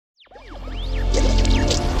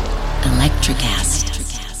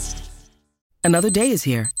Electrocast. Another day is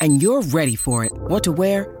here, and you're ready for it. What to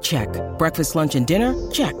wear? Check. Breakfast, lunch, and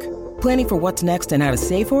dinner? Check. Planning for what's next and how to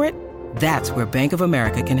save for it? That's where Bank of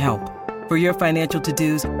America can help. For your financial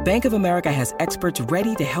to-dos, Bank of America has experts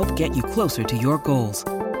ready to help get you closer to your goals.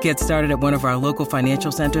 Get started at one of our local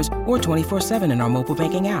financial centers or 24/7 in our mobile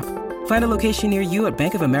banking app. Find a location near you at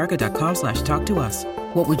bankofamerica.com/talktous.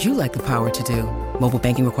 What would you like the power to do? Mobile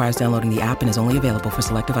banking requires downloading the app and is only available for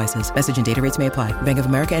select devices. Message and data rates may apply. Bank of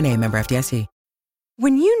America N.A., member FDIC.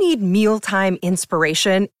 When you need mealtime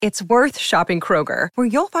inspiration, it's worth shopping Kroger, where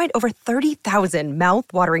you'll find over 30,000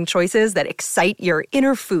 mouth-watering choices that excite your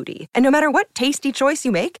inner foodie. And no matter what tasty choice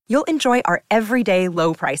you make, you'll enjoy our everyday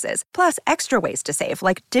low prices, plus extra ways to save,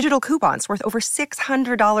 like digital coupons worth over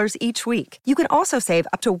 $600 each week. You can also save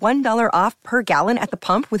up to $1 off per gallon at the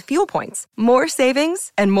pump with fuel points. More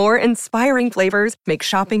savings and more inspiring flavors make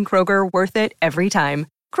shopping Kroger worth it every time.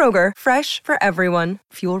 Kroger, fresh for everyone.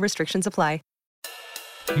 Fuel restrictions apply.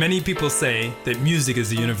 Many people say that music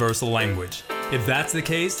is a universal language. If that's the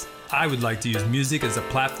case, I would like to use music as a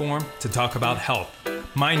platform to talk about health.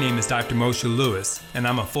 My name is Dr. Moshe Lewis, and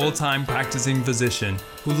I'm a full-time practicing physician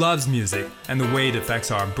who loves music and the way it affects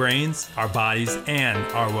our brains, our bodies, and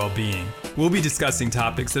our well-being. We'll be discussing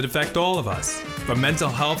topics that affect all of us. From mental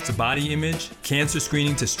health to body image, cancer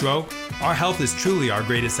screening to stroke, our health is truly our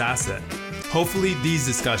greatest asset. Hopefully, these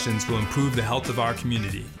discussions will improve the health of our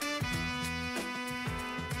community.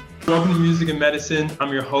 Welcome to Music and Medicine.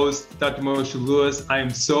 I'm your host, Dr. Moshe Lewis. I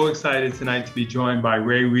am so excited tonight to be joined by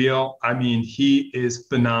Ray Reel. I mean, he is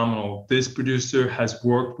phenomenal. This producer has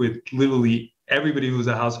worked with literally everybody who's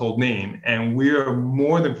a household name, and we are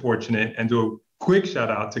more than fortunate, and do a quick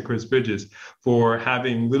shout out to Chris Bridges for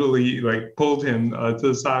having literally pulled him to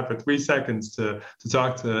the side for 3 seconds to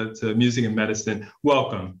talk to Music and Medicine.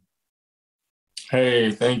 Welcome.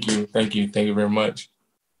 Hey, thank you. Thank you very much.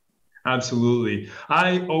 Absolutely.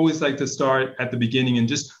 I always like to start at the beginning and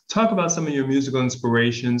just talk about some of your musical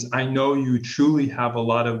inspirations. I know you truly have a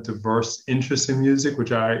lot of diverse interests in music,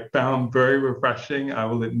 which I found very refreshing, I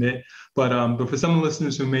will admit. But for some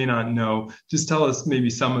listeners who may not know, just tell us maybe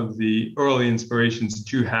some of the early inspirations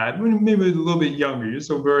that you had, maybe a little bit younger. You're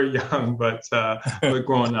still very young, but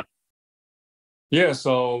growing up. Yeah,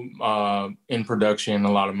 so in production,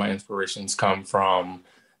 a lot of my inspirations come from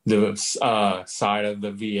the side of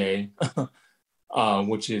the VA,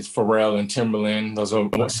 which is Pharrell and Timberland. Those are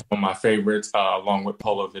some of my favorites, along with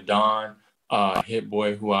Polo the Don, Hit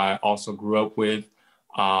Boy, who I also grew up with.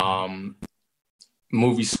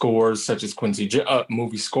 Movie scores such as Quincy Jones,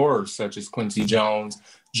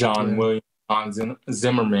 John Williams, Hans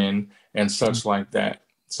Zimmerman, and such like that.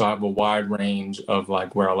 So I have a wide range of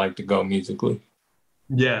where I like to go musically.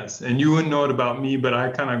 Yes, and you wouldn't know it about me, but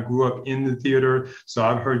I kind of grew up in the theater, so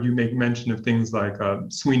I've heard you make mention of things like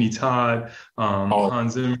Sweeney Todd,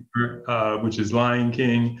 Hans Zimmer, which is Lion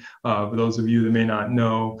King. For those of you that may not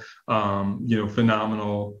know,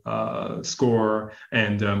 phenomenal score,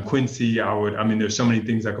 and Quincy. There's so many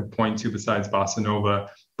things I could point to besides Bossa Nova.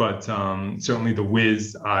 But certainly The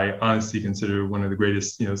Wiz, I honestly consider one of the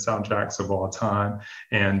greatest, soundtracks of all time.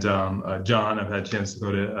 And John, I've had a chance to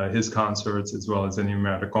go to his concerts as well as Ennio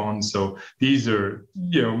Morricone. So these are,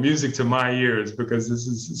 music to my ears because this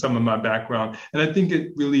is some of my background. And I think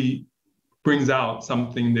it really brings out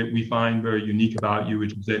something that we find very unique about you,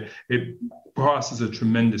 which is that it crosses a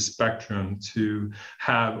tremendous spectrum to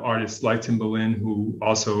have artists like Timbaland, who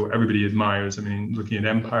also everybody admires. Looking at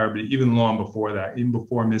Empire, but even long before that, even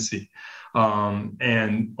before Missy.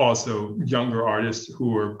 And also younger artists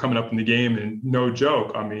who are coming up in the game, and no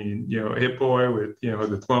joke. Hit Boy with,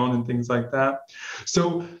 The Throne and things like that.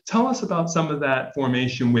 So tell us about some of that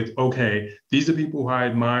formation with, okay, these are people who I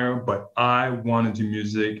admire, but I want to do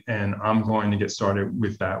music and I'm going to get started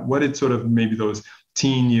with that. What did sort of maybe those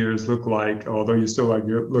teen years look like, although you still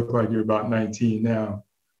look like you're about 19 now?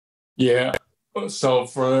 Yeah. So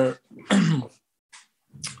for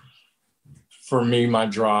me, my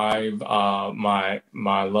drive,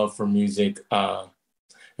 my love for music, it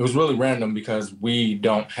was really random because we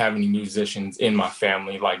don't have any musicians in my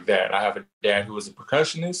family like that. I have a dad who is a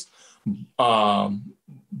percussionist,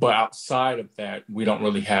 but outside of that, we don't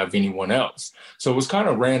really have anyone else. So it was kind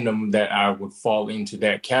of random that I would fall into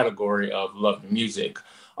that category of loving music.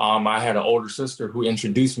 I had an older sister who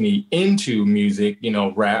introduced me into music,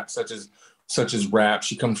 rap, such as rap.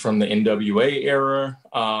 She comes from the NWA era.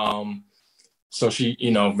 So she,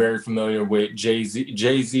 very familiar with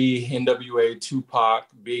Jay-Z, NWA, Tupac,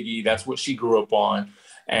 Biggie. That's what she grew up on.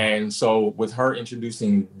 And so with her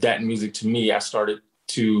introducing that music to me, I started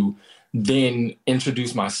to then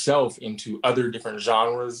introduce myself into other different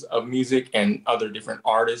genres of music and other different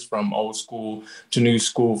artists, from old school to new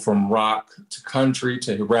school, from rock to country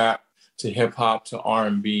to rap to hip hop to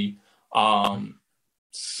R&B.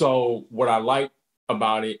 So what I like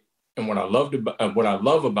about it and what I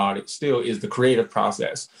love about it still is the creative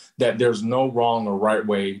process, that there's no wrong or right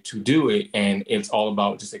way to do it. And it's all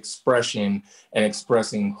about just expression and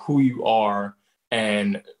expressing who you are.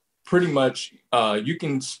 And pretty much you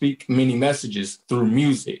can speak many messages through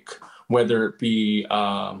music, whether it be,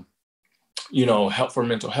 help for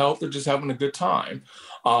mental health or just having a good time.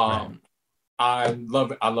 Right. I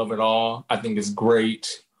love it. I love it all. I think it's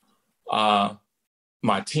great.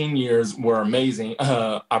 My teen years were amazing.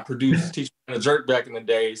 I produced Teacher and a Jerk back in the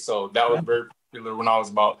day, so that was very popular when I was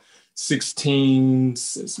about 16,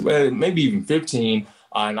 maybe even 15,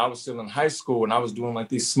 and I was still in high school, and I was doing like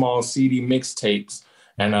these small CD mixtapes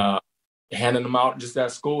and handing them out just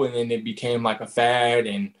at school, and then it became like a fad,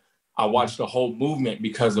 and I watched the whole movement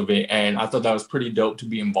because of it, and I thought that was pretty dope to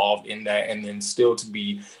be involved in that, and then still to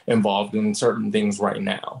be involved in certain things right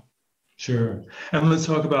now. Sure. And let's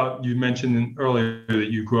talk about, you mentioned earlier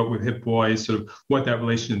that you grew up with Hit Boy, sort of what that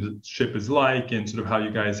relationship is like and sort of how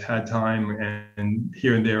you guys had time and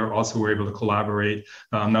here and there also were able to collaborate,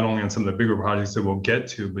 not only on some of the bigger projects that we'll get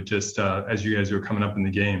to, but just as you guys were coming up in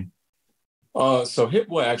the game. So Hit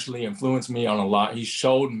Boy actually influenced me on a lot. He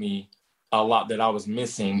showed me a lot that I was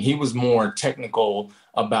missing. He was more technical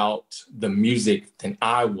about the music than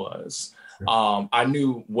I was. Sure. I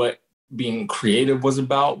knew what being creative was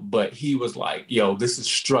about, but he was like, yo, this is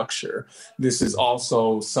structure. This is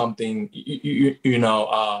also something, the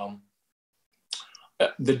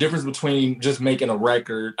difference between just making a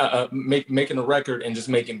record, making a record and just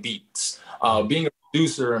making beats. Being a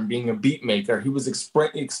producer and being a beat maker, he was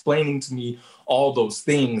explaining to me all those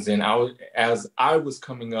things. And as I was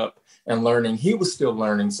coming up and learning, he was still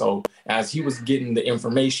learning. So as he was getting the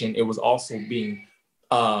information, it was also being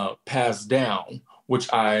passed down, which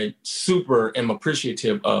I super am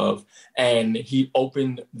appreciative of. And he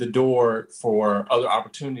opened the door for other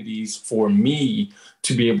opportunities for me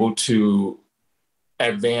to be able to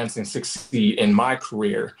advance and succeed in my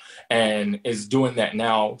career, and is doing that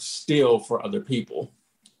now still for other people.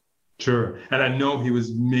 Sure. And I know he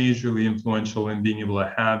was majorly influential in being able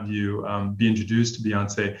to have you be introduced to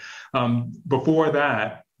Beyonce. Before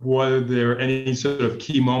that, were there any sort of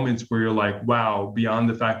key moments where you're like, wow, beyond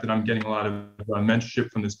the fact that I'm getting a lot of mentorship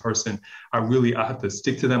from this person, I have to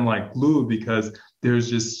stick to them like glue, because there's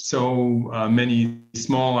just so many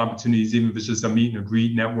small opportunities, even if it's just a meet and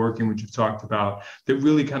greet, networking, which you've talked about, that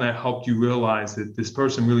really kind of helped you realize that this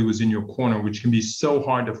person really was in your corner, which can be so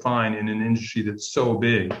hard to find in an industry that's so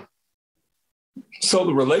big. So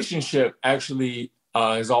the relationship actually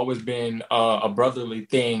has always been a brotherly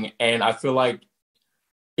thing. And I feel like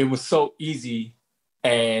it was so easy,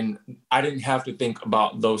 and I didn't have to think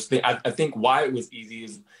about those things. I think why it was easy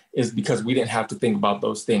is because we didn't have to think about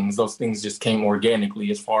those things. Those things just came organically,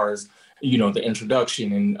 as far as, the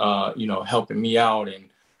introduction and, helping me out and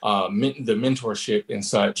the mentorship and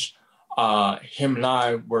such. Him and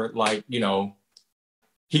I were like,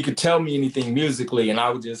 he could tell me anything musically, and I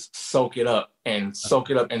would just soak it up and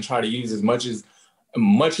try to use as much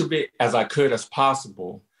of it as I could as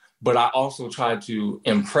possible. But I also tried to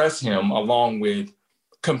impress him along with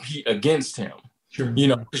compete against him, sure.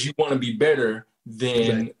 Because you want to be better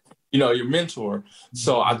than, your mentor.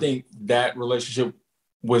 So I think that relationship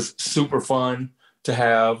was super fun to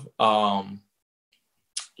have. I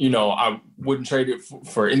wouldn't trade it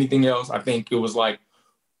for anything else. I think it was like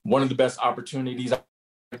one of the best opportunities.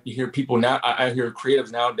 You hear people now, I hear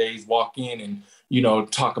creatives nowadays walk in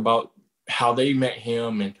and, talk about how they met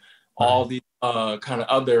him and all these kind of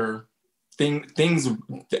other things,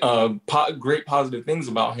 great positive things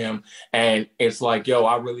about him. And it's like, yo,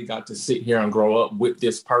 I really got to sit here and grow up with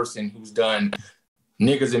this person who's done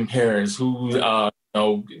Niggas in Paris, who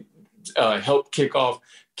helped kick off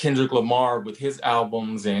Kendrick Lamar with his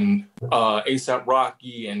albums and A$AP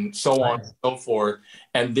Rocky and so on and so forth.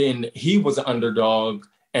 And then he was an underdog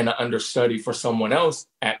and an understudy for someone else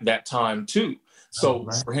at that time too. So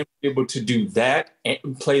for him to be able to do that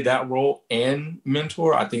and play that role and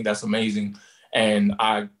mentor, I think that's amazing. And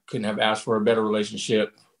I couldn't have asked for a better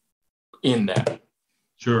relationship in that.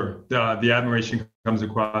 Sure. The admiration comes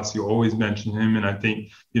across. You always mention him. And I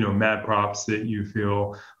think, mad props that you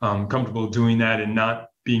feel comfortable doing that and not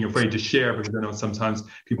being afraid to share, because I know sometimes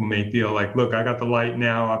people may feel like, look, I got the light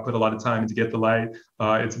now. I put a lot of time to get the light.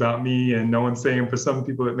 It's about me, and no one's saying. For some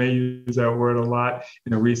people that may use that word a lot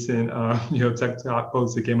in a recent, TikTok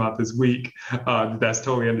post that came out this week, that's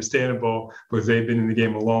totally understandable because they've been in the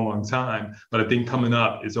game a long, long time. But I think coming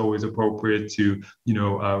up is always appropriate to,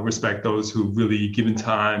 respect those who really given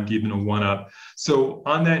time, given a one up. So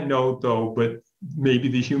on that note, though, but maybe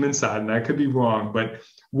the human side, and I could be wrong, but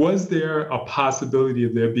was there a possibility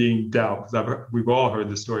of there being doubt? Because we've all heard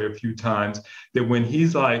the story a few times that when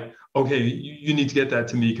he's like, okay, you need to get that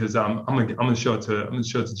to me because I'm gonna show it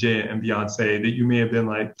to Jay and Beyonce, that you may have been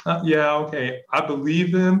like, yeah, okay, I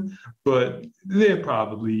believe them, but they're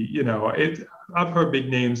probably, I've heard big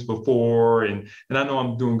names before, and I know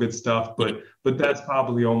I'm doing good stuff, but that's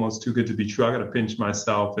probably almost too good to be true. I got to pinch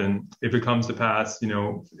myself, and if it comes to pass,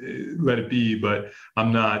 let it be. But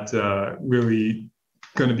I'm not really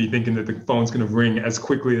going to be thinking that the phone's going to ring as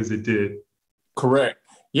quickly as it did. Correct.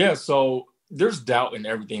 Yeah. So there's doubt in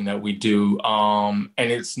everything that we do. And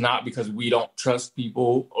it's not because we don't trust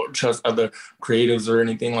people or trust other creatives or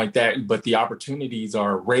anything like that, but the opportunities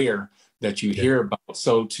are rare that you hear about.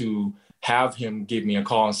 So to have him give me a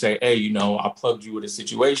call and say, hey, I plugged you with a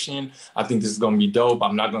situation. I think this is going to be dope.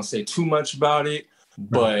 I'm not going to say too much about it,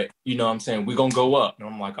 but I'm saying we're going to go up. And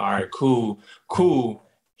I'm like, all right, cool.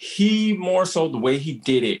 He more so the way he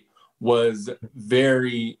did it was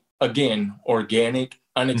very, again, organic,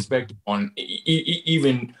 unexpected. On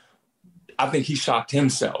even, I think he shocked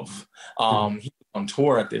himself. He was on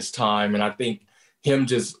tour at this time, and I think him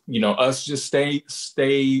just, us just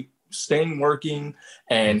staying working,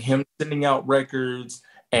 and him sending out records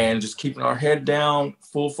and just keeping our head down,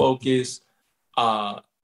 full focus,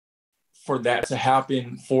 for that to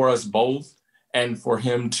happen for us both, and for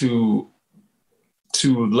him to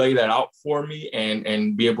lay that out for me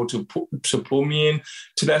and be able to pull me in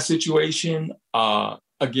to that situation. I'm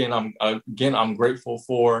grateful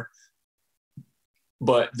for,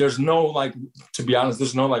 but there's no, to be honest,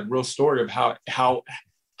 there's no real story of how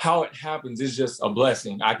it happens. Is just a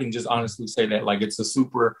blessing. I can just honestly say that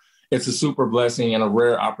it's a super blessing and a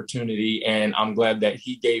rare opportunity. And I'm glad that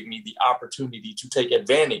he gave me the opportunity to take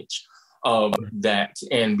advantage of that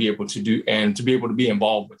and be able to be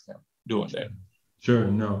involved with him doing that. Sure.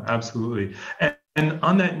 No, absolutely. And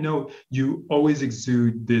on that note, you always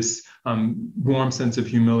exude this warm sense of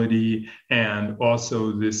humility and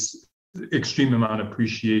also this extreme amount of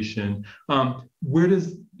appreciation.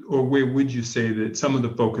 Where would you say that some of the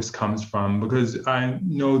focus comes from? Because I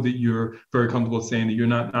know that you're very comfortable saying that you're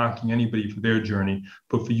not knocking anybody for their journey,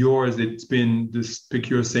 but for yours, it's been this, pick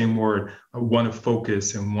your same word, one of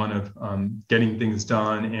focus and one of getting things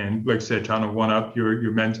done. And like I said, trying to one up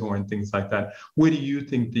your mentor and things like that. Where do you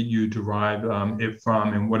think that you derive it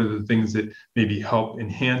from? And what are the things that maybe help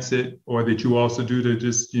enhance it, or that you also do to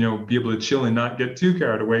just, be able to chill and not get too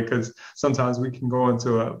carried away? Because sometimes we can go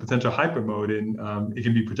into a potential hyper mode, and it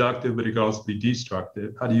can be productive, but it can also be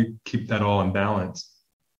destructive. How do you keep that all in balance?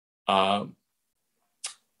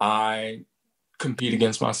 I compete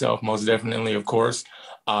against myself, most definitely, of course.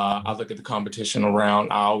 I look at the competition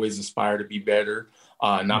around. I always aspire to be better,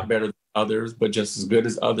 not better than others, but just as good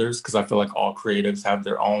as others, because I feel like all creatives have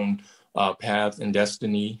their own path and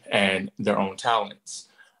destiny and their own talents.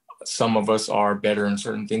 Some of us are better in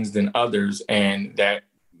certain things than others, and that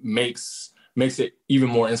makes it even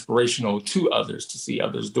more inspirational to others to see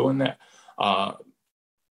others doing that. I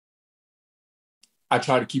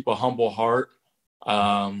try to keep a humble heart,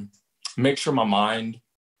 make sure my mind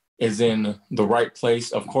is in the right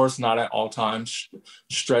place. Of course, not at all times.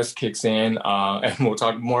 Stress kicks in, and we'll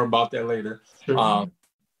talk more about that later. Sure.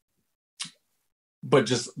 But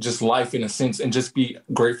just life in a sense, and just be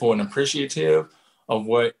grateful and appreciative of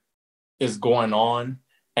what is going on,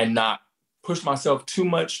 and not push myself too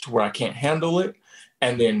much to where I can't handle it,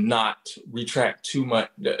 and then not retract too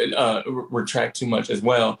much as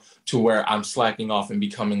well to where I'm slacking off and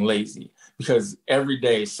becoming lazy. Because every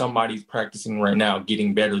day somebody's practicing right now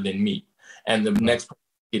getting better than me, and the next person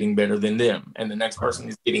is getting better than them, and the next person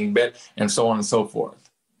is getting better, and so on and so forth.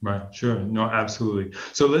 Right. Sure. No, absolutely.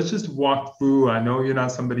 So let's just walk through. I know you're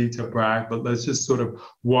not somebody to brag, but let's just sort of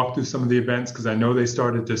walk through some of the events, because I know they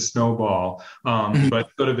started to snowball. But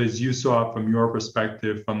sort of as you saw it from your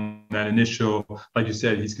perspective, from that initial, like you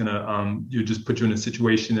said, he's going to you just put you in a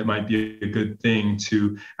situation that might be a good thing,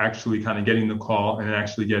 to actually kind of getting the call and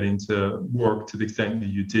actually getting to work to the extent that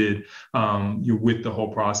you did, you with the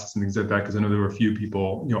whole process and things like that. Because I know there were a few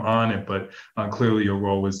people, on it, but clearly your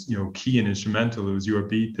role was, key and instrumental. It was your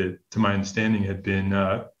beat that, to my understanding, had been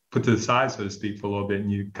put to the side, so to speak, for a little bit, and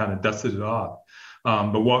you kind of dusted it off.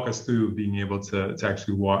 But walk us through being able to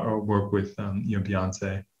actually work with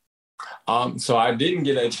Beyonce. So I didn't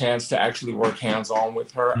get a chance to actually work hands-on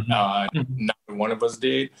with her. Mm-hmm. Neither one of us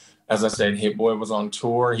did. As I said, Hit Boy was on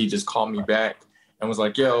tour. He just called me back and was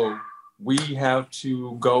like, yo, we have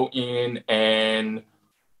to go in and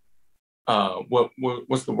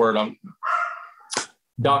what's the word?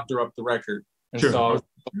 Doctor up the record. And Sure. so I was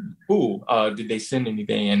like, cool. Did they send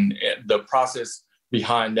anything? And the process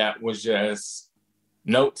behind that was just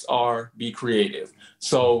notes are be creative.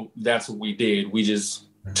 So that's what we did. We just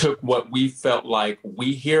took what we felt like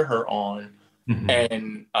we hear her on,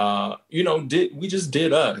 and we just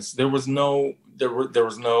did us. There was no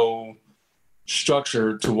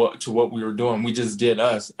structure to what we were doing. We just did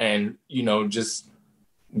us, and we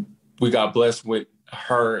got blessed with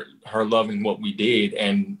her loving what we did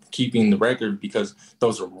and keeping the record, because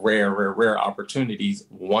those are rare opportunities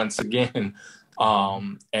once again.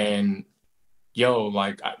 And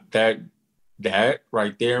like that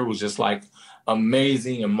right there was just like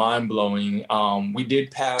amazing and mind-blowing. We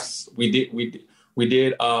did pass by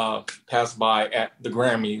at the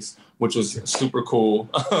Grammys, which was super cool.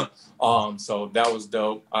 So that was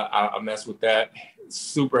dope. I messed with that.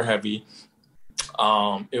 Super heavy.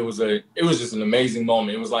 It was just an amazing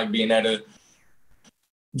moment. It was like being at a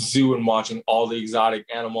zoo and watching all the exotic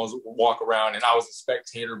animals walk around, and I was a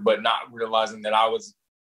spectator, but not realizing that I was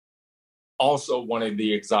also one of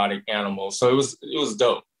the exotic animals. So it was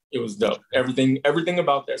dope. It was dope. Everything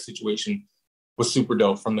about that situation was super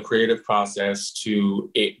dope, from the creative process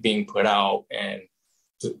to it being put out and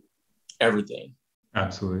to everything.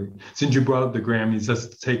 Absolutely. Since you brought up the Grammys, let's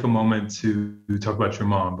take a moment to talk about your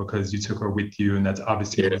mom, because you took her with you, and that's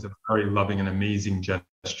obviously was a very loving and amazing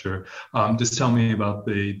gesture. Just tell me about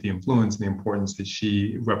the influence and the importance that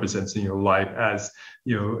she represents in your life, as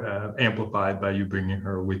amplified by you bringing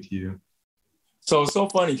her with you. So it's so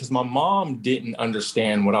funny because my mom didn't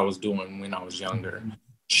understand what I was doing when I was younger.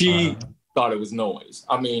 She thought it was noise.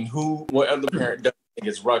 I mean, what other parent doesn't think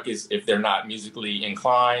it's ruckus if they're not musically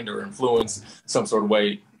inclined or influenced some sort of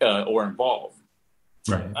way or involved?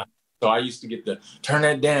 Right. So I used to get the turn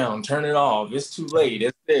that down, turn it off. It's too late.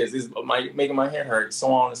 It's this. It's making my hair hurt,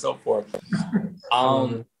 so on and so forth.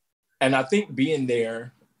 And I think being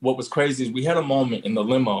there, what was crazy is we had a moment in the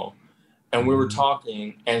limo, and we were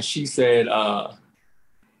talking, and she said, I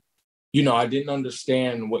didn't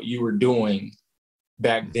understand what you were doing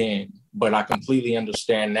back then, but I completely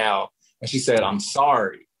understand now. And she said, I'm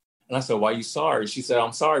sorry. And I said, why are you sorry? She said,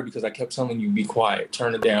 I'm sorry because I kept telling you, be quiet,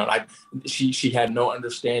 turn it down. She had no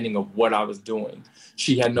understanding of what I was doing.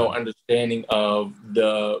 She had no understanding of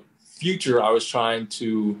the future I was trying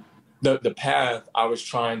to, the path I was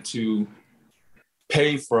trying to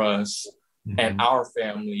pave for us and our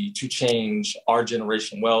family to change our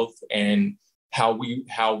generation wealth and how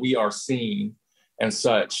we are seen and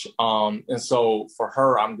such. And so for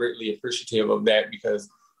her, I'm greatly appreciative of that, because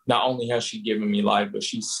not only has she given me life, but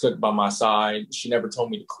she stuck by my side. She never told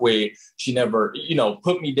me to quit. She never,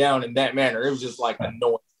 put me down in that manner. It was just like a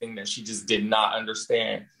knowing thing that she just did not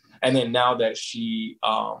understand. And then now that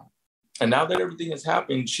now that everything has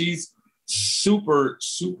happened, she's super,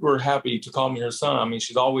 super happy to call me her son. I mean,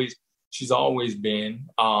 she's always been,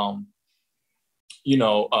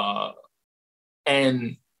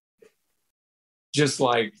 and just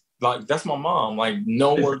like that's my mom. Like,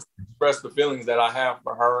 no words express the feelings that I have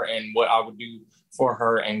for her and what I would do for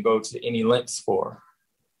her and go to any lengths for.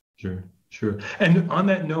 Sure. And on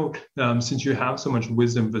that note, since you have so much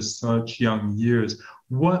wisdom for such young years,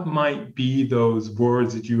 what might be those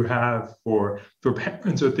words that you have for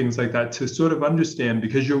parents or things like that to sort of understand?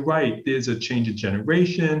 Because you're right, there's a change of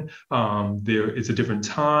generation. It's a different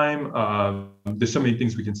time. There's so many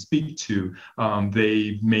things we can speak to.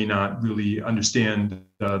 They may not really understand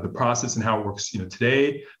the process and how it works,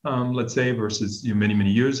 today, let's say, versus many,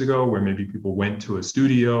 many years ago, where maybe people went to a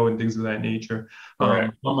studio and things of that nature.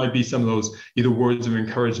 What might be some of those either words of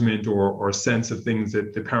encouragement or sense of things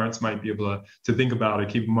that the parents might be able to think about or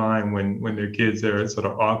keep in mind when their kids are sort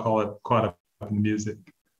of, I'll call it, caught up in music?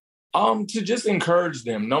 To just encourage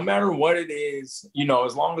them, no matter what it is,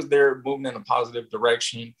 as long as they're moving in a positive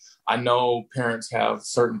direction. I know parents have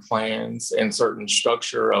certain plans and certain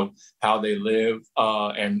structure of how they live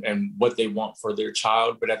and what they want for their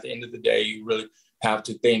child. But at the end of the day, you really have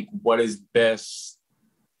to think what is best,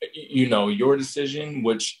 your decision,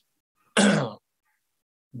 which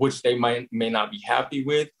they may not be happy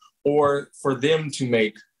with, or for them to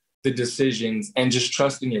make the decisions and just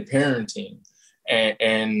trust in your parenting.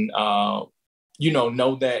 And know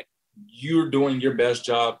that you're doing your best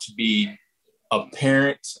job to be a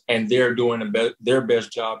parent and they're doing their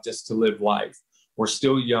best job just to live life, We're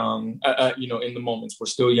still young, in the moments. We're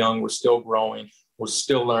still young. We're still growing. We're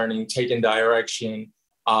still learning, taking direction.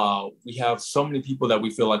 We have so many people that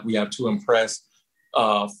we feel like we have to impress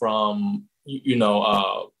from,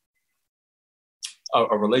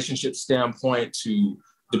 a relationship standpoint to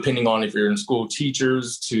depending on if you're in school,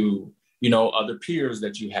 teachers to, other peers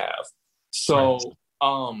that you have. So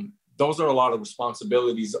those are a lot of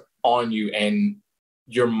responsibilities on you, and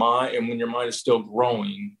your mind. And when your mind is still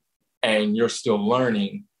growing and you're still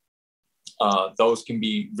learning, those can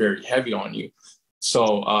be very heavy on you.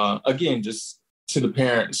 So again, just to the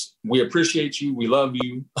parents, we appreciate you. We love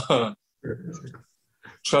you.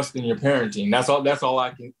 Trust in your parenting. That's all I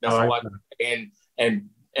can. That's all I can. And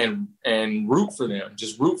root for them.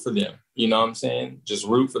 Just root for them. You know what I'm saying? Just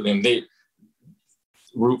root for them.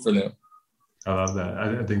 Root for them. I love that.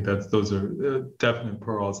 I think those are definite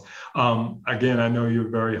pearls. Again, I know you're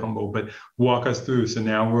very humble, but walk us through. So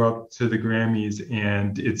now we're up to the Grammys,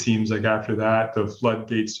 and it seems like after that, the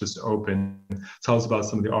floodgates just open. Tell us about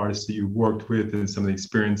some of the artists that you worked with and some of the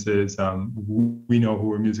experiences. We know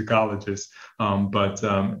who are musicologists, but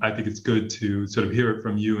I think it's good to sort of hear it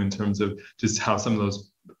from you in terms of just how some of those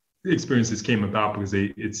experiences came about, because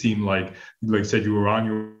it seemed like you said, you were on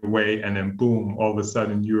your way, and then boom, all of a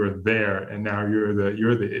sudden you're there, and now you're the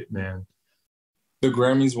it man. The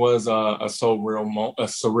Grammys was a surreal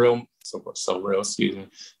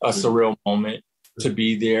moment to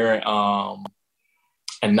be there,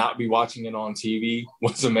 and not be watching it on TV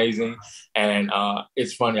was amazing. And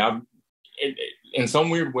it's funny, in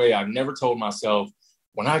some weird way, I've never told myself,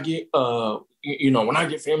 when I get when I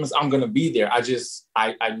get famous, I'm going to be there. I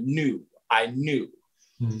knew.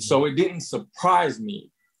 Mm-hmm. So it didn't surprise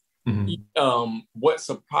me. Mm-hmm. What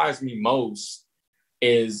surprised me most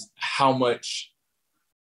is how many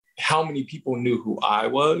people knew who I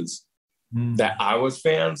was, mm-hmm. that I was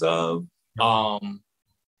fans of. How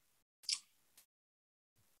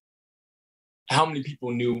many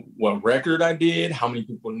people knew what record I did, how many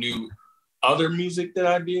people knew other music that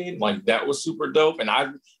I did. Like, that was super dope. And I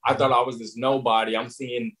thought I was this nobody. I'm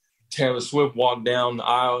seeing Taylor Swift walk down the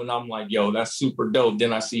aisle, and I'm like, yo, that's super dope.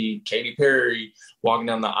 Then I see Katy Perry walking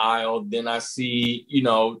down the aisle. Then I see,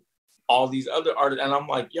 all these other artists, and I'm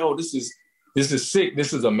like, yo, this is sick.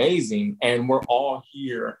 This is amazing. And we're all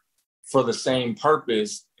here for the same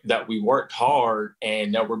purpose, that we worked hard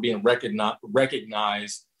and that we're being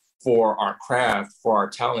recognized for our craft, for our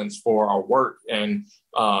talents, for our work, and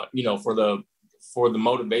for the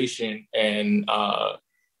motivation and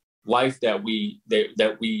life that we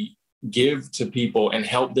give to people and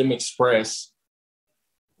help them express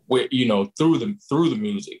with through the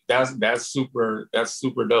music. That's super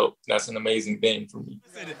dope. That's an amazing thing for me.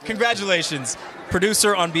 Congratulations,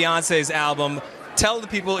 producer on Beyonce's album. Tell the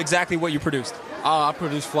people exactly what you produced. I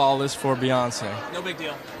produced Flawless for Beyonce. No big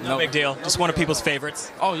deal. No big deal. Just one of people's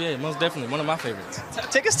favorites. Oh, yeah, most definitely. One of my favorites.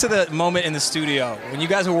 Take us to the moment in the studio when you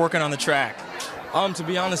guys were working on the track. To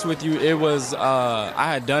be honest with you, it was,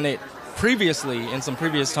 I had done it previously in some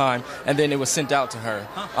previous time, and then it was sent out to her.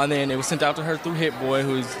 And then it was sent out to her through Hit Boy,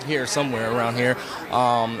 who's here somewhere around here.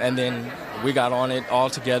 And then we got on it all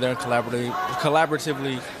together and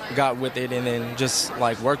collaboratively got with it, and then just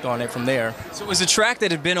worked on it from there. So it was a track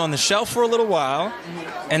that had been on the shelf for a little while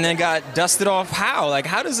and then got dusted off. How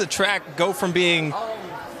does a track go from being...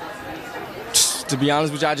 To be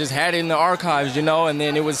honest with you, I just had it in the archives, and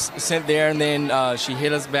then it was sent there, and then she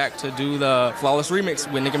hit us back to do the Flawless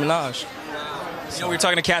remix with Nicki Minaj. We were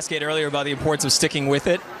talking to Cascade earlier about the importance of sticking with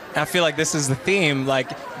it. I feel like this is the theme.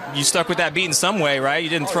 You stuck with that beat in some way, right? You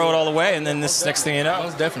didn't throw it all away, and then this next thing you know.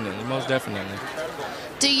 Most definitely.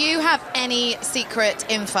 Do you have any secret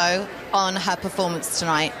info on her performance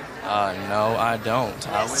tonight? No, I don't.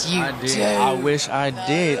 Yes, you do. I wish I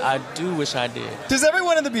did. I do wish I did. Does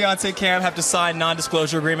everyone in the Beyonce camp have to sign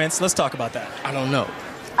non-disclosure agreements? Let's talk about that. I don't know.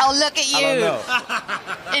 Oh, look at you. I don't know.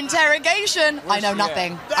 Interrogation. I know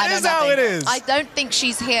nothing. That is how it is. I don't think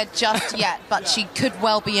she's here just yet, but she could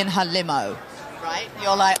well be in her limo. Right?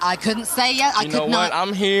 You're like, I couldn't say yet. I could not. You know what?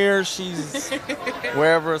 I'm here. She's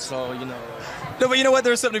wherever, so, No, but you know what?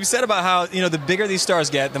 There's something to be said about how, the bigger these stars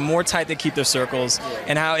get, the more tight they keep their circles,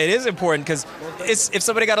 and how it is important, because if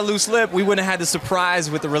somebody got a loose lip, we wouldn't have had the surprise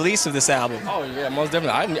with the release of this album. Oh, yeah, most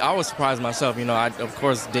definitely. I was surprised myself. I, of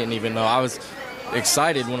course, didn't even know. I was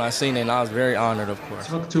excited when I seen it, and I was very honored, of course.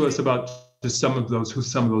 Talk to us about just some of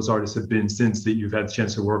those artists have been since that you've had the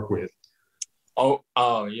chance to work with. Oh,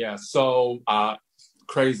 yeah. So,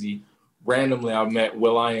 crazy. Randomly, I met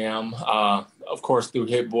will.i.am, of course, through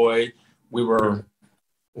Hit Boy. We were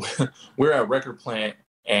at Record Plant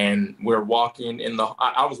And we're walking in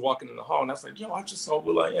I was walking in the hall, and I was like, yo, I just saw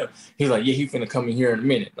will.i.am. He's like, yeah, he finna come in here in a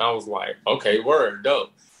minute. And I was like, okay, word,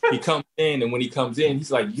 dope. He comes in, and when he comes in,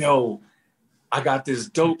 he's like, yo, I got this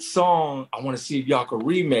dope song. I want to see if y'all can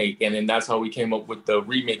remake. And then that's how we came up with the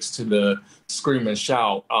remix to the Scream and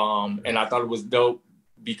Shout. And I thought it was dope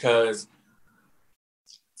because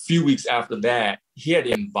a few weeks after that, he had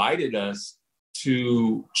invited us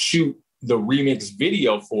to shoot the remix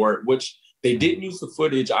video for it, which they didn't use the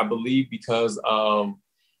footage, I believe, because of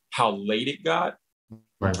how late it got.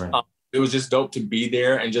 Right. It was just dope to be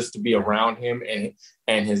there and just to be around him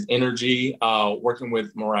and his energy. Working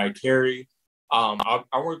with Mariah Carey, I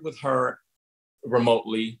worked with her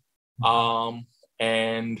remotely,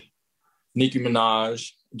 and Nicki Minaj.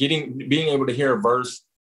 Being able to hear a verse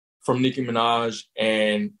from Nicki Minaj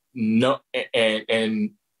and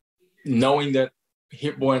knowing that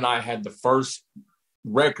Hit Boy and I had the first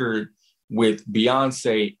record with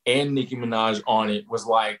Beyonce and Nicki Minaj on it was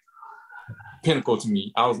like pinnacle to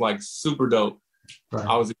me. I was like super dope. Right.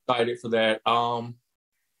 I was excited for that.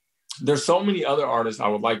 There's so many other artists I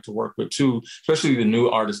would like to work with too, especially the new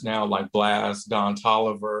artists now like Blast, Don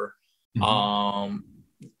Toliver.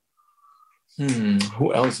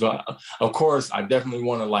 Who else? Of course, I definitely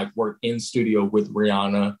want to like work in studio with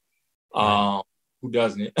Rihanna. Who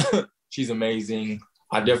doesn't? She's amazing.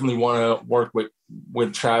 I definitely want to work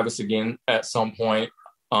with Travis again at some point.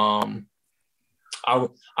 I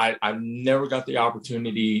never got the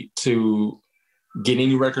opportunity to get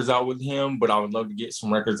any records out with him, but I would love to get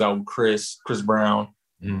some records out with Chris Brown,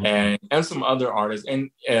 and some other artists.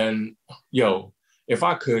 And yo, if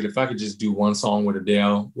I could just do one song with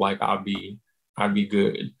Adele, like I'd be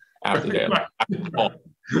good after that.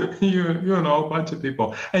 You know a bunch of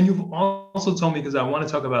people. And you've also told me, because I want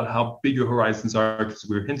to talk about how big your horizons are, because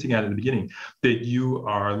we were hinting at the beginning, that you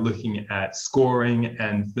are looking at scoring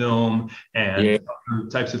and film and other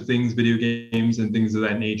types of things, video games and things of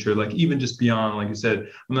that nature, like even just beyond, like you said,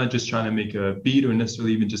 I'm not just trying to make a beat or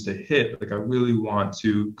necessarily even just a hit, like I really want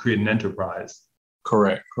to create an enterprise.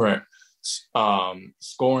 Correct.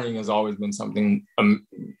 Scoring has always been something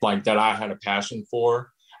like that I had a passion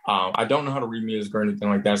for. I don't know how to read music or anything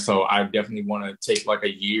like that, so I definitely want to take like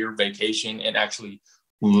a year vacation and actually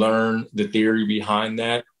learn the theory behind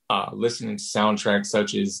that. Listening to soundtracks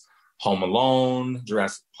such as Home Alone,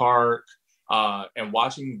 Jurassic Park, and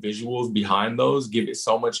watching visuals behind those give it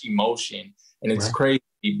so much emotion. And it's crazy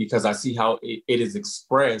because I see how it is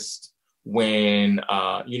expressed when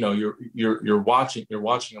you're watching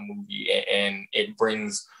a movie and it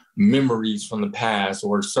brings memories from the past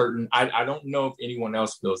or certain, I don't know if anyone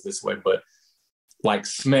else feels this way, but like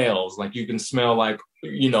smells, like you can smell like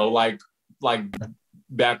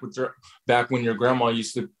back when your grandma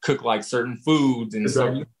used to cook like certain foods and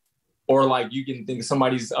stuff, or like you can think of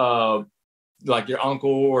somebody's like your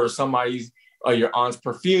uncle or somebody's your aunt's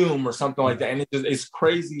perfume or something like that. And it's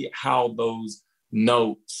crazy how those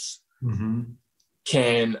notes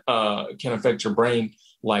can affect your brain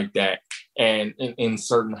like that, and in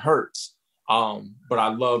certain hertz. But I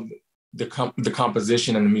love the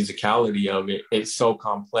composition and the musicality of it. It's so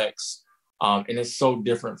complex, and it's so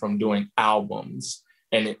different from doing albums.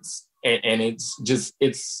 And it's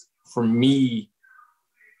for me,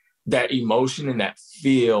 that emotion and that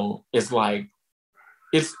feel is like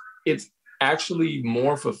it's actually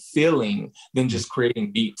more fulfilling than just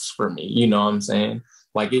creating beats for me. You know what I'm saying?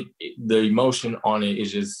 Like the emotion on it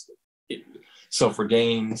is just. So for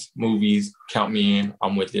games, movies, count me in.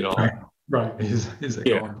 I'm with it all. Right.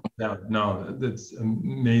 No, that's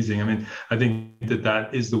amazing. I mean, I think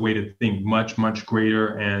that is the way to think much, much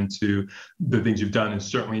greater. And to the things you've done is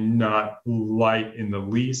certainly not light in the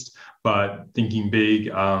least, but thinking big.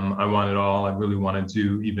 I want it all. I really want to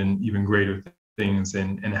do even greater things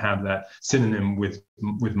and have that synonym with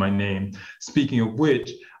my name. Speaking of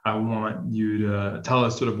which, I want you to tell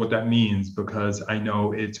us sort of what that means, because I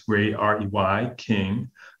know it's Ray, R-E-Y, King,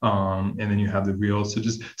 and then you have the real. So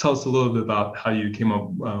just tell us a little bit about how you came up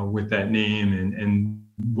with that name and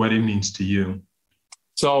what it means to you.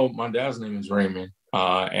 So my dad's name is Raymond,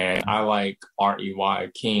 and I like R-E-Y,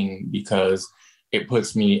 King, because it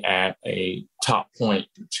puts me at a top point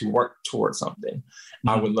to work towards something.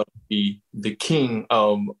 I would love to be the king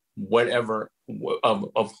of whatever,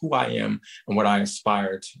 of who I am and what I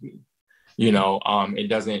aspire to be. It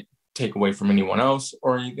doesn't take away from anyone else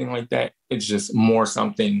or anything like that. It's just more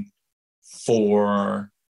something for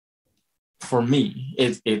me.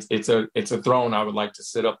 It's a throne I would like to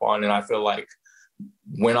sit up on, and I feel like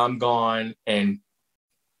when I'm gone and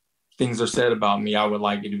things are said about me, I would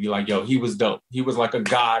like it to be like, yo, he was dope. He was like a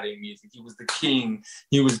god in music. He was the king.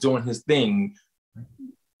 He was doing his thing.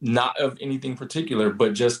 Not of anything particular,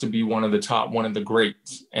 but just to be one of the top, one of the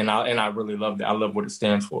greats. And I really love that. I love what it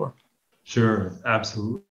stands for. Sure,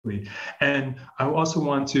 absolutely. And I also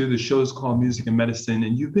want to, the show's called Music and Medicine,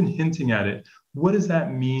 and you've been hinting at it. What does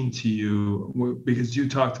that mean to you? Because you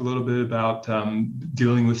talked a little bit about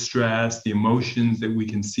dealing with stress, the emotions that we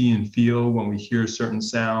can see and feel when we hear certain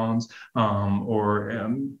sounds, or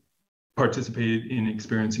participate in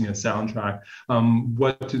experiencing a soundtrack.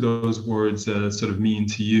 What do those words sort of mean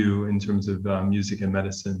to you in terms of music and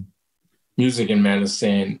medicine? Music and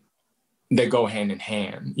medicine, they go hand in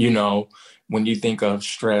hand. You know, when you think of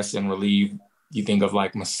stress and relief, you think of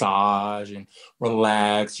like massage and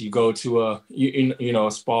relax. You go to a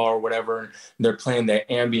a spa or whatever, and they're playing that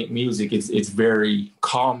ambient music. It's very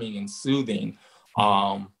calming and soothing.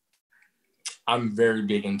 I'm very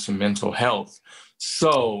big into mental health,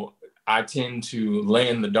 so I tend to lay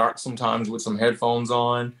in the dark sometimes with some headphones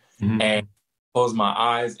on and close my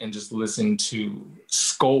eyes and just listen to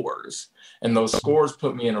scores. And those scores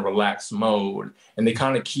put me in a relaxed mode, and they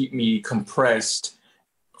kind of keep me compressed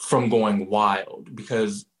from going wild,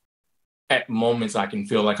 because at moments I can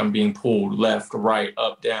feel like I'm being pulled left, right,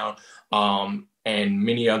 up, down, and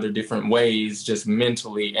many other different ways just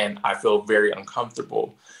mentally, and I feel very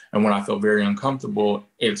uncomfortable. And when I feel very uncomfortable,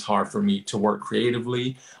 it's hard for me to work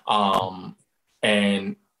creatively. And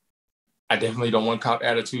I definitely don't want cop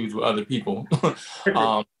attitudes with other people.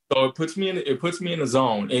 So it puts me in a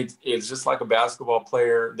zone. It's just like a basketball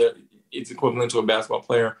player. It's equivalent to a basketball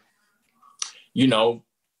player,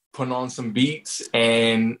 putting on some beats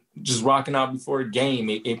and just rocking out before a game.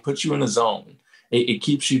 It puts you in a zone. It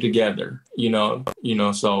keeps you together,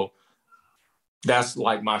 so that's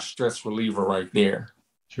like my stress reliever right there.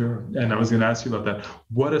 Sure. And I was going to ask you about that.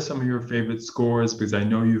 What are some of your favorite scores? Because I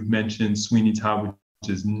know you've mentioned Sweeney Todd, which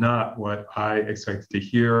is not what I expected to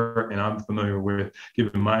hear. And I'm familiar with,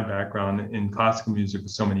 given my background in classical music for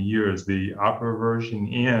so many years, the opera version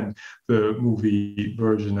and the movie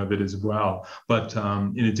version of it as well. But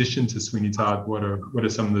in addition to Sweeney Todd, what are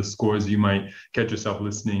some of the scores you might catch yourself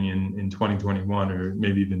listening in 2021 or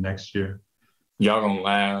maybe even next year? Y'all gonna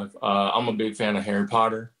laugh. I'm a big fan of Harry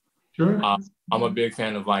Potter. Sure. I'm a big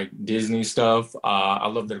fan of like Disney stuff. I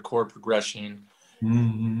love their chord progression.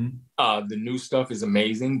 The new stuff is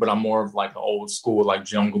amazing, but I'm more of like an old school, like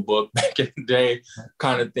Jungle Book back in the day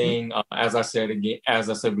kind of thing. As I said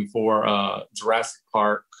before, Jurassic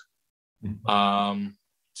Park.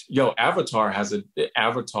 Avatar has a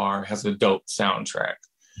dope soundtrack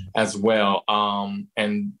as well.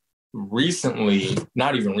 And recently,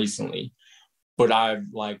 not even recently, but I've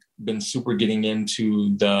like been super getting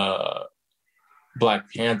into the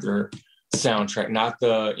Black Panther soundtrack, not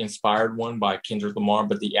the inspired one by Kendrick Lamar,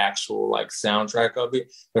 but the actual like soundtrack of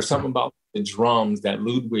it. There's something about the drums that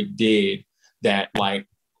Ludwig did that like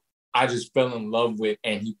I just fell in love with,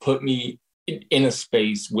 and he put me in a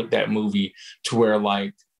space with that movie to where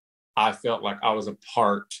like I felt like I was a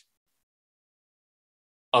part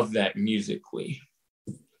of that musically.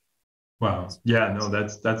 Wow. Yeah, no,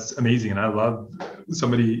 that's amazing. And I love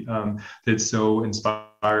somebody that's so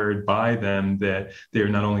inspired by them that they're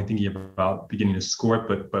not only thinking about beginning to score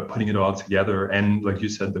it, but putting it all together. And like you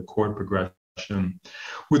said, the chord progression.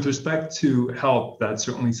 With respect to health, that's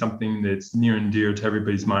certainly something that's near and dear to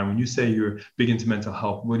everybody's mind. When you say you're big into mental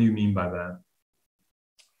health, what do you mean by that?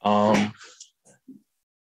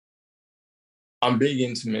 I'm big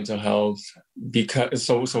into mental health because,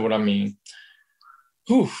 so what I mean,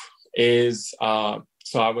 is so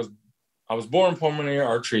I was born pulmonary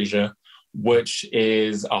atresia, which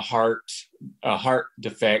is a heart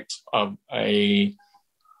defect of a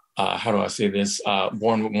how do I say this?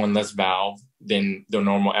 Born with one less valve than the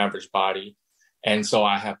normal average body, and so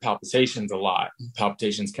I have palpitations a lot.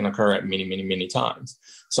 Palpitations can occur at many, many, many times.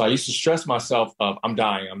 So I used to stress myself of I'm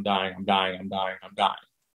dying.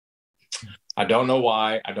 I don't know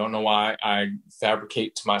why. I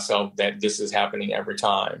fabricate to myself that this is happening every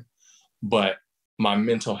time. But my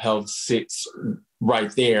mental health sits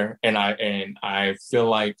right there. And I feel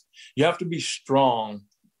like you have to be strong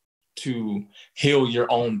to heal your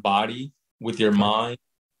own body with your mind.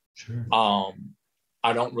 Sure.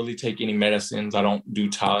 I don't really take any medicines. I don't do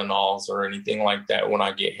Tylenols or anything like that when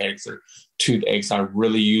I get headaches or toothaches. I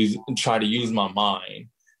really try to use my mind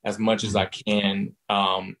as much as I can.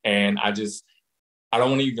 And I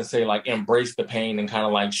don't want to even say like embrace the pain and kind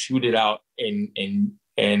of like shoot it out and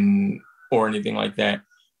or anything like that.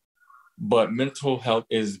 But mental health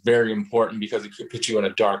is very important because it can put you in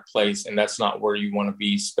a dark place, and that's not where you want to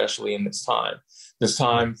be, especially in this time. This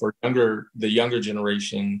time for the younger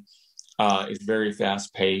generation, It's very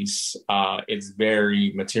fast paced. It's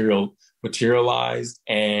very materialized.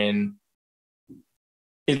 And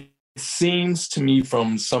it seems to me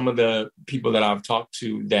from some of the people that I've talked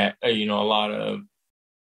to that, a lot of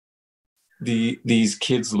these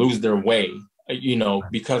kids lose their way,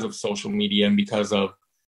 because of social media and because of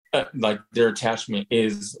like their attachment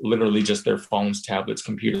is literally just their phones, tablets,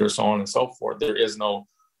 computers, so on and so forth.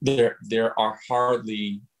 There are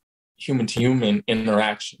hardly human to human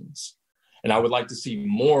interactions. And I would like to see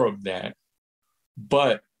more of that.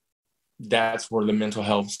 But that's where the mental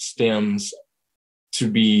health stems to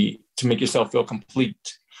make yourself feel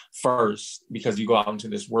complete first, because you go out into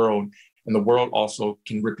this world and the world also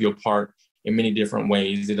can rip you apart in many different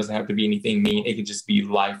ways. It doesn't have to be anything mean. It could just be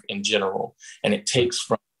life in general. And it takes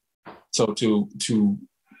so to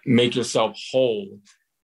make yourself whole,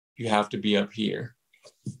 you have to be up here.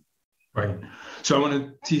 Right. So I want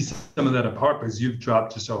to tease some of that apart because you've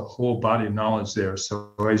dropped just a whole body of knowledge there.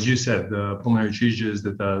 So as you said, the pulmonary atresia is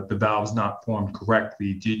that the valve's not formed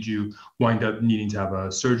correctly. Did you wind up needing to have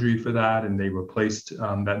a surgery for that and they replaced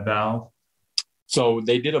that valve? So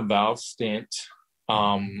they did a valve stent.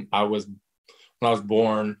 When I was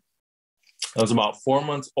born, I was about 4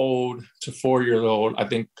 months old to 4 years old. I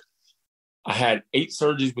think I had 8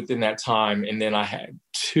 surgeries within that time. And then I had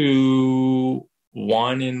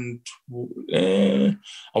one in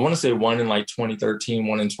like 2013,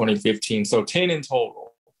 one in 2015. So 10 in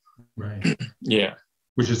total. Right. Yeah.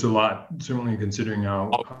 Which is a lot, certainly considering how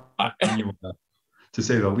annual, to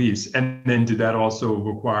say the least. And then did that also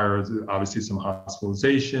require obviously some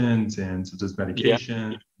hospitalizations and such as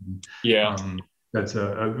medication? Yeah. That's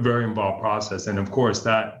a very involved process. And of course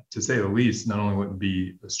that, to say the least, not only would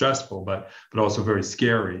be stressful, but also very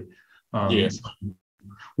scary. Yes.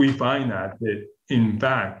 We find that in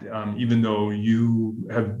fact, even though you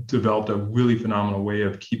have developed a really phenomenal way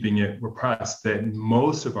of keeping it repressed, that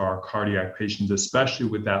most of our cardiac patients, especially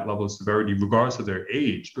with that level of severity, regardless of their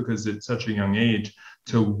age, because it's such a young age,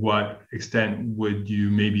 to what extent would you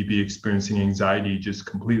maybe be experiencing anxiety just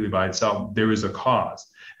completely by itself? There is a cause.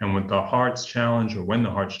 And with the heart's challenge, or when the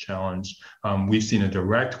heart's challenged, we've seen a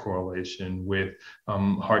direct correlation with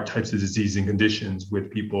heart types of disease and conditions, with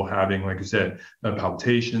people having, like I said,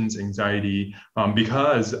 palpitations, anxiety,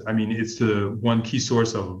 because, it's the one key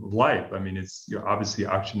source of life. You're obviously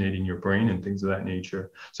oxygenating your brain and things of that nature.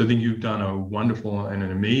 So I think you've done a wonderful and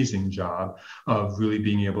an amazing job of really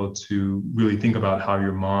being able to really think about how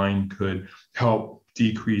your mind could help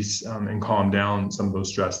decrease and calm down some of those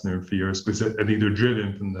stress and their fears, because I think they're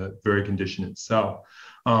driven from the very condition itself.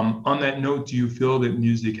 On that note, do you feel that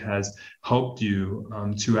music has helped you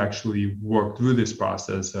to actually work through this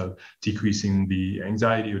process of decreasing the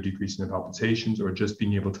anxiety or decreasing the palpitations, or just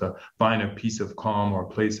being able to find a piece of calm or a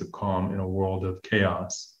place of calm in a world of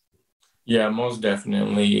chaos? Yeah, most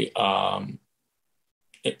definitely.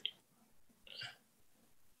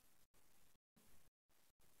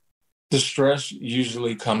 The stress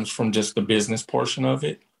usually comes from just the business portion of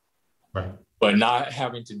it. Right. But not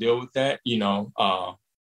having to deal with that,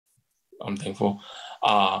 I'm thankful.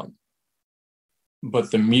 But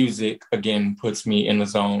the music, again, puts me in the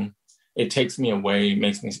zone. It takes me away,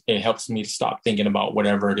 it helps me to stop thinking about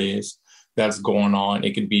whatever it is that's going on.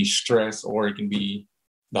 It could be stress, or it can be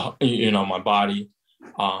my body.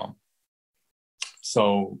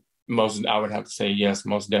 So I would have to say yes,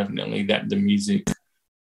 most definitely, that the music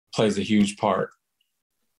plays a huge part.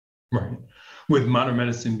 Right. With modern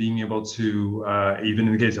medicine being able to, even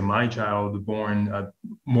in the case of my child, born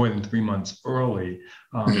more than 3 months early,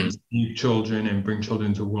 see children and bring children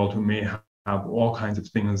into the world who may have all kinds of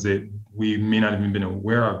things that we may not have even been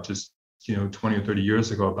aware of just 20 or 30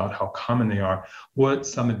 years ago, about how common they are.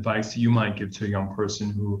 What's some advice you might give to a young person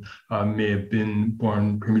who may have been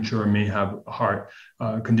born premature, or may have heart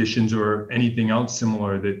conditions or anything else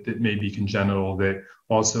similar that may be congenital, that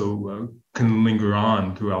also can linger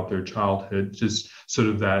on throughout their childhood? Just sort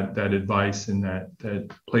of that advice and that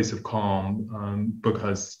place of calm,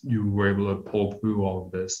 because you were able to pull through all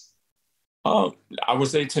of this. I would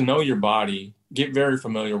say to know your body, get very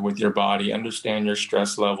familiar with your body, understand your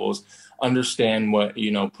stress levels, understand what,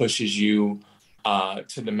 pushes you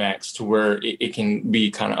to the max, to where it can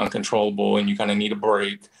be kind of uncontrollable and you kind of need a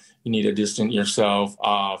break. You need to distance yourself,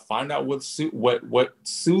 find out what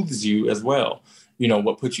soothes you as well.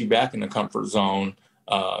 What puts you back in the comfort zone.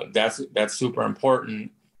 That's super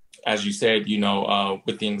important. As you said,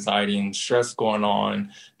 with the anxiety and stress going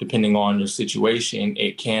on, depending on your situation,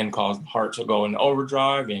 it can cause the heart to go into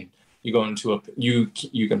overdrive, and you go into you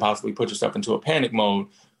can possibly put yourself into a panic mode.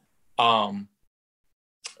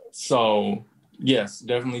 So yes,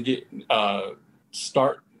 definitely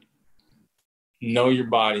start know your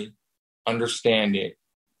body, understand it.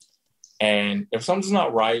 And if something's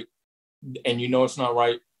not right and you know it's not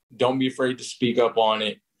right, don't be afraid to speak up on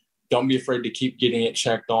it. Don't be afraid to keep getting it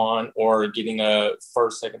checked on or getting a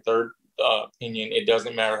first, second, third opinion. It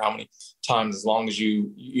doesn't matter how many times, as long as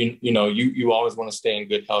you always want to stay in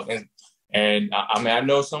good health. And I mean, I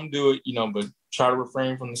know some do it, but try to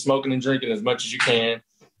refrain from the smoking and drinking as much as you can.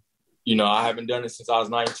 I haven't done it since I was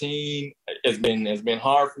 19. It's been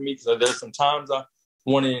hard for me because there's some times I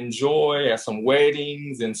want to enjoy at some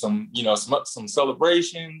weddings and some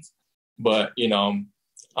celebrations, but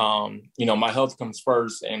my health comes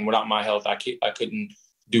first, and without my health, I couldn't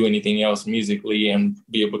do anything else musically and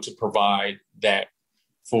be able to provide that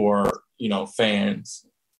for fans.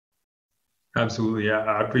 Absolutely. Yeah,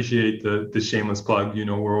 I appreciate the shameless plug.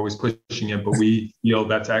 We're always pushing it, but we feel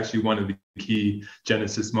that's actually one of the key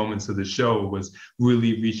genesis moments of the show, was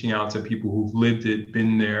really reaching out to people who've lived it,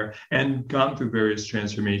 been there, and gone through various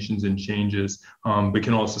transformations and changes, but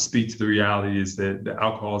can also speak to the reality is that the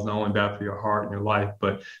alcohol is not only bad for your heart and your life,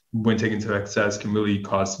 but when taken to excess can really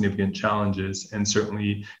cause significant challenges. And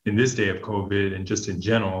certainly in this day of COVID and just in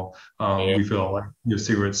general, we feel like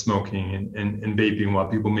cigarette smoking and vaping, while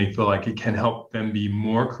people may feel like it can help them be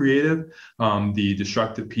more creative, the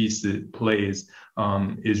destructive piece that it plays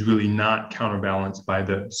is really not counterbalanced by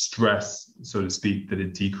the stress, so to speak, that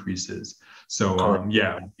it decreases. So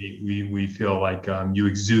we feel like you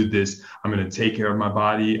exude this, I'm going to take care of my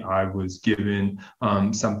body. I was given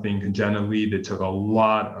something congenitally that took a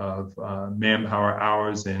lot of manpower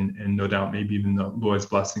hours and no doubt maybe even the Lord's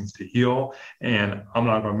blessings to heal. And I'm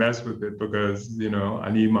not going to mess with it because,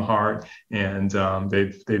 I need my heart, and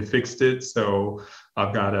they've fixed it. So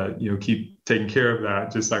I've got to, keep taking care of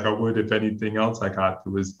that, just like I would if anything else I got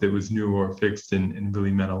that was new or fixed and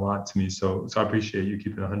really meant a lot to me. So I appreciate you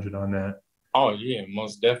keeping 100 on that. Oh yeah,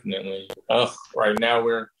 most definitely. Right now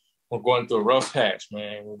we're going through a rough patch,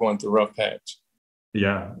 man. We're going through a rough patch.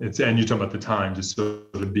 Yeah, and you're talking about the time, just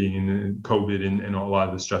sort of being in COVID and a lot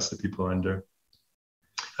of the stress that people are under.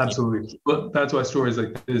 Absolutely. But that's why stories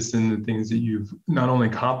like this and the things that you've not only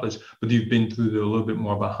accomplished, but you've been through a little bit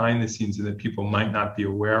more behind the scenes and that people might not be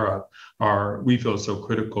aware of we feel so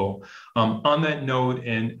critical. On that note,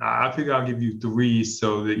 and I figure I'll give you 3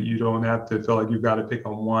 so that you don't have to feel like you've got to pick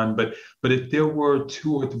on one, but if there were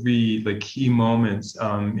 2 or 3 like key moments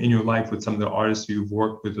in your life with some of the artists you've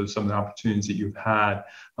worked with or some of the opportunities that you've had,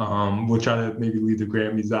 we'll try to maybe leave the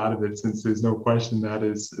Grammys out of it, since there's no question that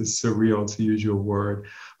is surreal, to use your word.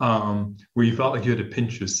 Where you felt like you had to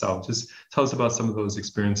pinch yourself. Just tell us about some of those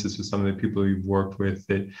experiences with some of the people you've worked with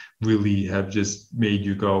that really have just made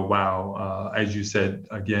you go, wow, as you said,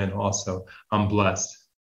 again, also, I'm blessed.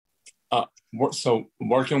 So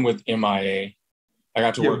working with MIA, I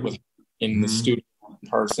got to work with in the studio in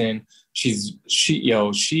person. She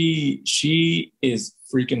is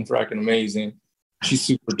freaking amazing. She's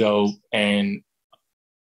super dope. And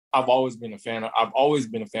I've always been a fan of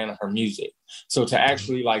her music. So to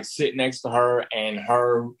actually like sit next to her and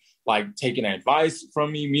her like taking advice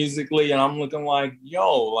from me musically, and I'm looking like,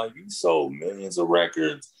 yo, like you sold millions of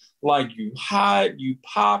records, like you hot, you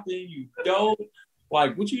popping, you dope,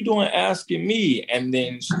 like what you doing asking me? And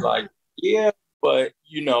then she's like, yeah, but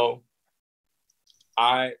she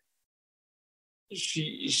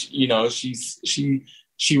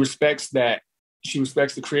respects that. She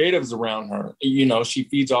respects the creatives around her. She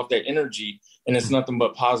feeds off that energy, and it's nothing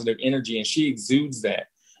but positive energy, and she exudes that.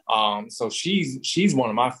 So she's one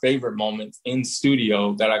of my favorite moments in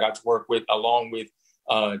studio that I got to work with, along with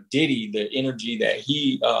Diddy. The energy that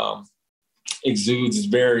he exudes is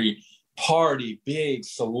very party, big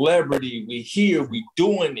celebrity. We here, we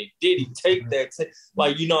doing it. Diddy, take that.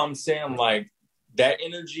 Like, what I'm saying? Like, that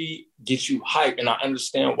energy gets you hype, and I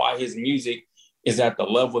understand why his music is at the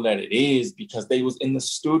level that it is, because they was in the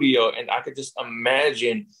studio, and I could just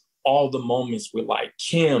imagine all the moments with like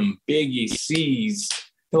Kim, Biggie, C's,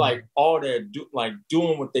 like all that,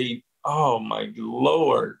 doing what they, oh my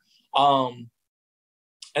Lord. And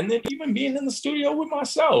then even being in the studio with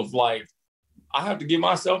myself, like I have to give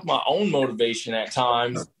myself my own motivation at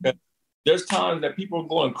times. There's times that people are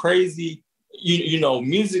going crazy,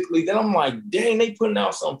 musically, then I'm like, dang, they putting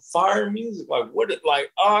out some fire music. Like,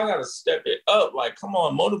 I gotta step it up. Like, come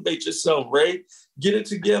on, motivate yourself, Ray. Get it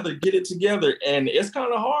together. And it's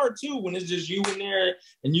kind of hard too when it's just you in there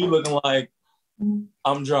and you looking like,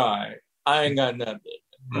 I'm dry. I ain't got nothing.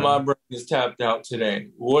 My brain is tapped out today.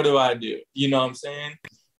 What do I do? You know what I'm saying?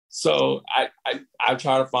 So I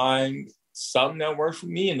try to find something that works for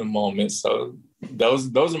me in the moment. So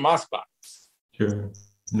those are my spots. Sure.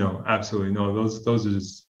 No, absolutely. No, those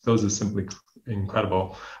are simply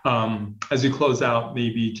incredible. As we close out,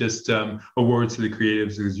 maybe just a word to the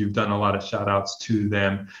creatives, because you've done a lot of shout outs to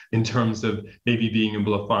them in terms of maybe being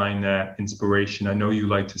able to find that inspiration. I know you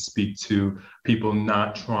like to speak to people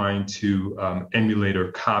not trying to emulate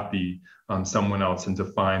or copy someone else and to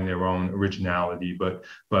find their own originality, but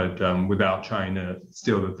without trying to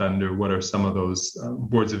steal the thunder. What are some of those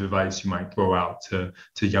words of advice you might throw out to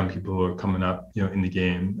young people who are coming up, in the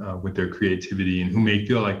game with their creativity and who may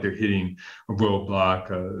feel like they're hitting a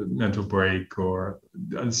roadblock, a mental break, or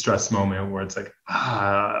a stress moment where it's like,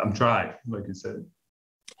 I'm dry, like you said?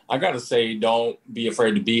 I gotta say, don't be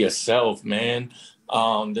afraid to be yourself, man.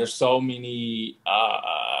 There's so many,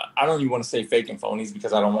 I don't even want to say fake and phonies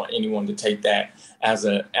because I don't want anyone to take that as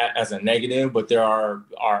a negative, but there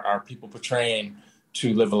are people portraying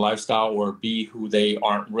to live a lifestyle or be who they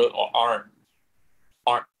aren't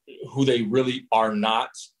who they really are not,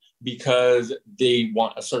 because they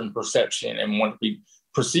want a certain perception and want to be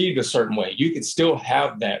perceived a certain way. You can still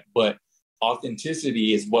have that, but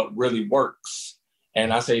authenticity is what really works.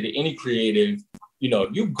 And I say to any creative,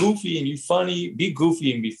 if you goofy and you funny, be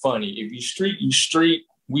goofy and be funny. If you street, you street.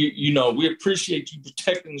 We appreciate you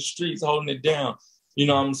protecting the streets, holding it down. You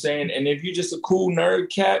know what I'm saying? And if you're just a cool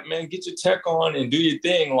nerd cat, man, get your tech on and do your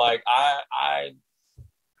thing. Like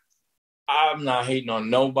I'm not hating on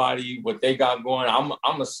nobody, what they got going.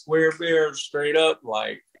 I'm a square bear, straight up.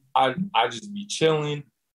 Like I just be chilling.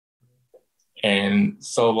 And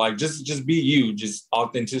so like just be you. Just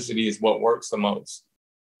authenticity is what works the most.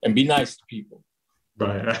 And be nice to people.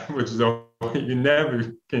 Right, which is you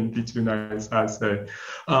never can be too nice, I say.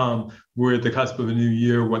 We're at the cusp of a new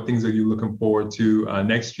year. What things are you looking forward to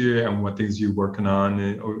next year, and what things are you working on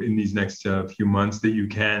in these next few months that you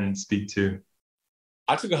can speak to?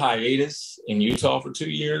 I took a hiatus in Utah for 2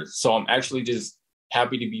 years, so I'm actually just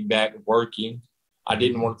happy to be back working. I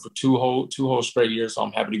didn't work for two whole straight years, so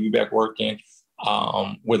I'm happy to be back working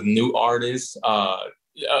with new artists, old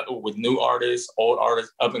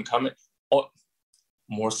artists, up and coming.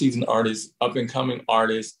 More seasoned artists, up and coming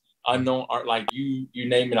artists, unknown art, like you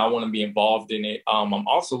name it, I want to be involved in it. I'm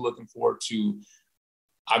also looking forward to,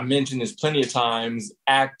 I've mentioned this plenty of times,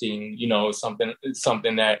 acting, something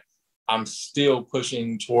that I'm still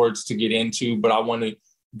pushing towards to get into, but I want to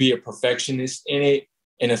be a perfectionist in it,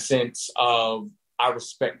 in a sense of I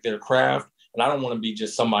respect their craft, and I don't want to be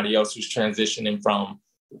just somebody else who's transitioning from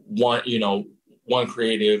one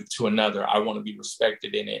creative to another. I want to be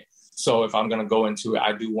respected in it. So if I'm going to go into it,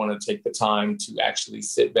 I do want to take the time to actually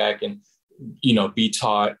sit back and, be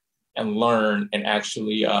taught and learn and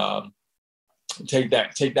actually take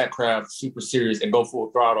that craft super serious and go full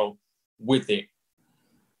throttle with it.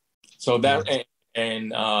 So that,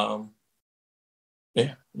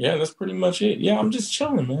 yeah, that's pretty much it. Yeah, I'm just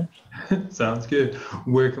chilling, man. Sounds good.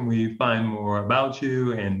 Where can we find more about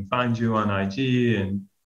you and find you on IG? And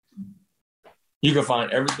you can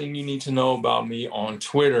find everything you need to know about me on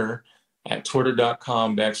Twitter at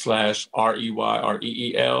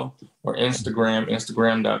twitter.com/REYREEL or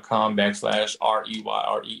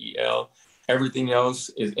Instagram.com/REYREEL. Everything else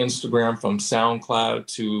is Instagram, from SoundCloud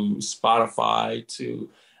to Spotify to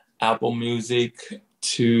Apple Music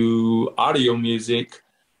to audio music.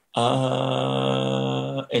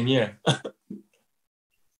 And yeah.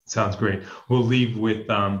 Sounds great. We'll leave with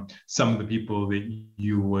some of the people that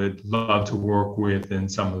you would love to work with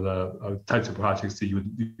and some of the types of projects that you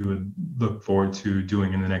would look forward to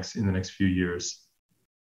doing in the next few years.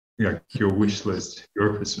 Your wish list,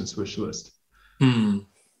 your Christmas wish list. Rihanna.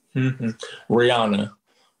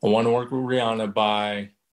 I want to work with Rihanna by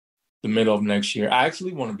the middle of next year. I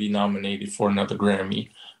actually want to be nominated for another Grammy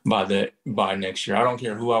by next year. I don't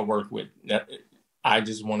care who I work with. I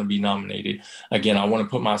just want to be nominated. Again, I want to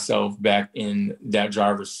put myself back in that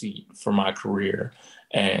driver's seat for my career.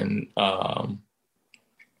 And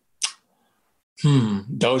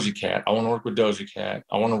Doja Cat. I want to work with Doja Cat.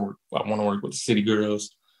 I want to work with the City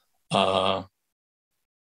Girls. I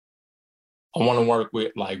want to work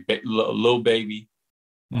with like Lil Baby.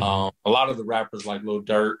 A lot of the rappers like Lil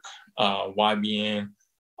Durk, YBN.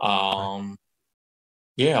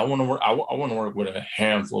 Yeah, I want to work. I want to work with a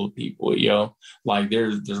handful of people, yo. Like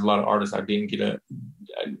there's a lot of artists I didn't get an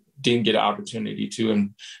opportunity to,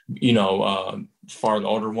 and for the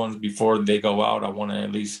older ones before they go out, I want to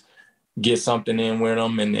at least get something in with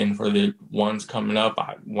them, and for the ones coming up,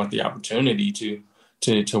 I want the opportunity to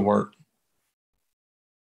work.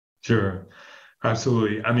 Sure.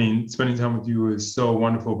 Absolutely. I mean, spending time with you is so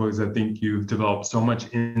wonderful because I think you've developed so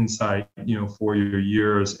much insight, for your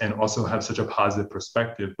years, and also have such a positive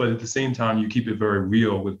perspective. But at the same time, you keep it very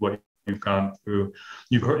real with what you've gone through.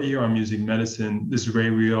 You've heard here on Music Medicine, this is Ray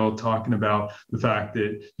Real talking about the fact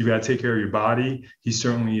that you've got to take care of your body. He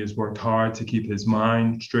certainly has worked hard to keep his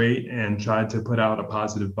mind straight and tried to put out a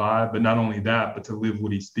positive vibe, but not only that, but to live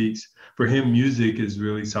what he speaks. For him, music is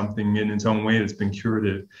really something in its own way that's been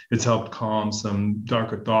curative. It's helped calm some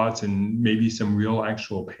darker thoughts and maybe some real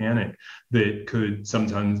actual panic that could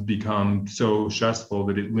sometimes become so stressful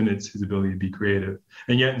that it limits his ability to be creative.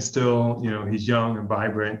 And yet still, he's young and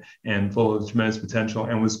vibrant and full of tremendous potential,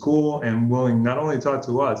 and was cool and willing not only to talk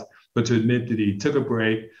to us, but to admit that he took a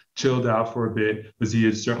break, chilled out for a bit, because he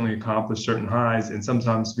had certainly accomplished certain highs. And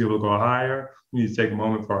sometimes to be able to go higher, we need to take a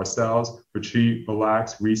moment for ourselves, retreat,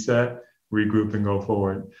 relax, reset, regroup, and go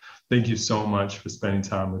forward. Thank you so much for spending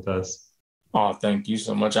time with us. Oh, thank you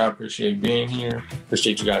so much. I appreciate being here.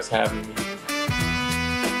 Appreciate you guys having me.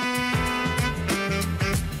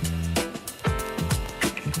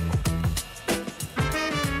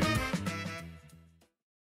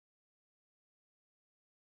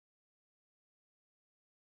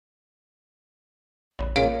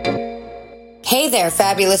 Hey there,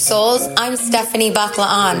 fabulous souls. I'm Stephanie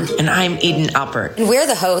Baklaan. And I'm Eden Alpert. And we're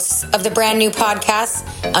the hosts of the brand new podcast,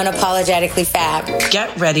 Unapologetically Fab.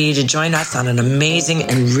 Get ready to join us on an amazing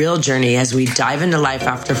and real journey as we dive into life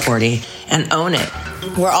after 40 and own it.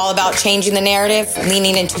 We're all about changing the narrative,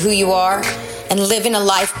 leaning into who you are, and living a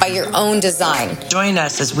life by your own design. Join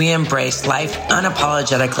us as we embrace life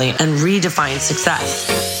unapologetically and redefine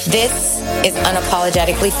success. This is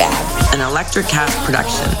Unapologetically Fab, an Electric Cast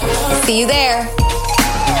production. See you there.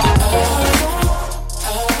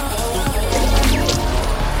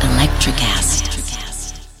 Electricast.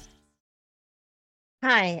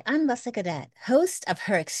 Hi, I'm Lessa Cadet, host of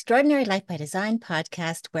her Extraordinary Life by Design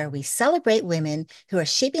podcast, where we celebrate women who are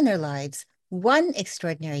shaping their lives one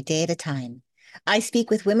extraordinary day at a time. I speak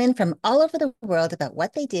with women from all over the world about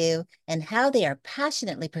what they do and how they are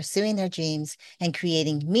passionately pursuing their dreams and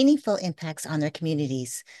creating meaningful impacts on their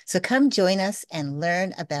communities. So come join us and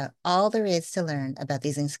learn about all there is to learn about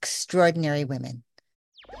these extraordinary women.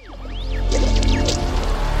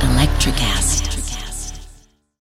 Electricast.